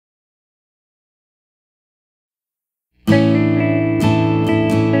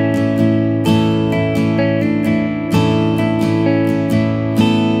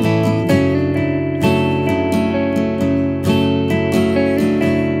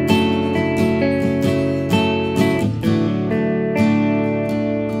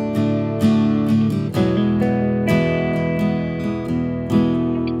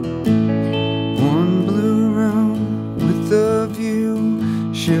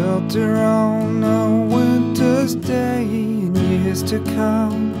shelter on a winter's day. In years to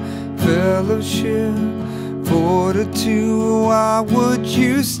come, fellowship, fortitude, why would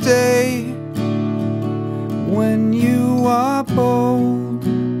you stay when you are bold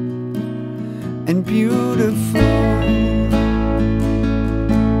and beautiful?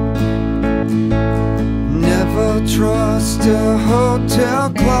 Never trust a hotel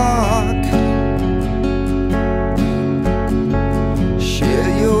clock.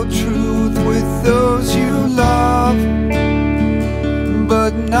 Share your truth with those you love,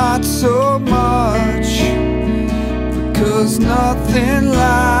 but not so much, because nothing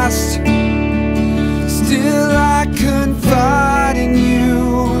lasts. Still I confide in you,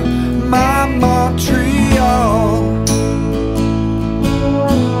 my Montreal.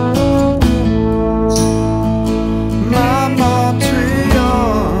 My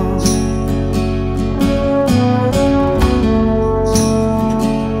Montreal.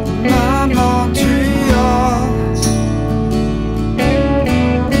 My Montreal.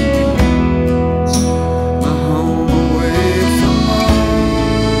 My home away from home.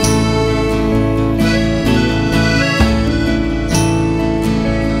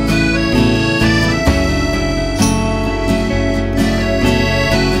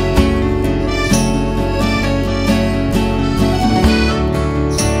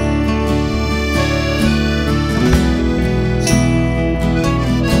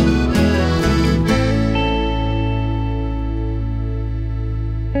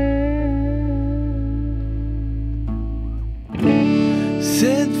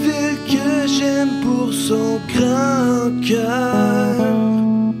 Cette ville que j'aime pour son grand cœur,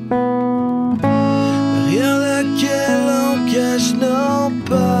 derrière laquelle on cache nos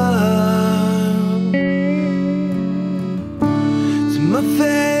peurs. Tu m'as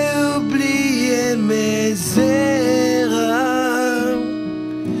fait oublier mes erreurs,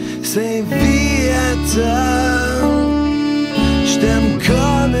 Saint-Viateur, je t'aime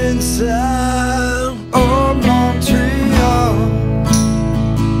comme une sœur. Oh Montreal.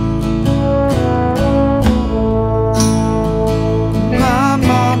 My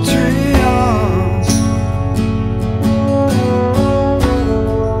Montreal.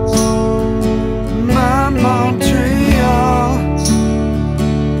 My Montreal.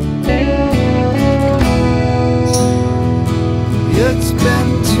 It's been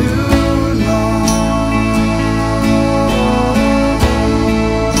too long.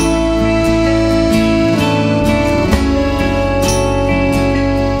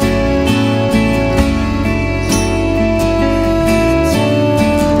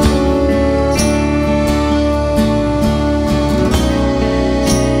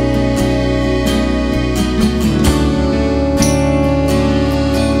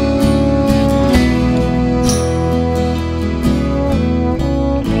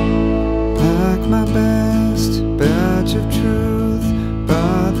 My best badge of truth,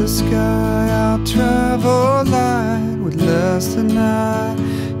 by the sky I'll travel light with less than I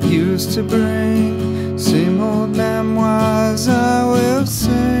used to bring. Same old memoirs I will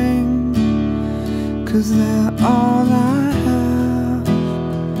sing, 'cause they're all I have,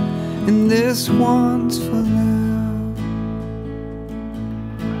 and this one's for them.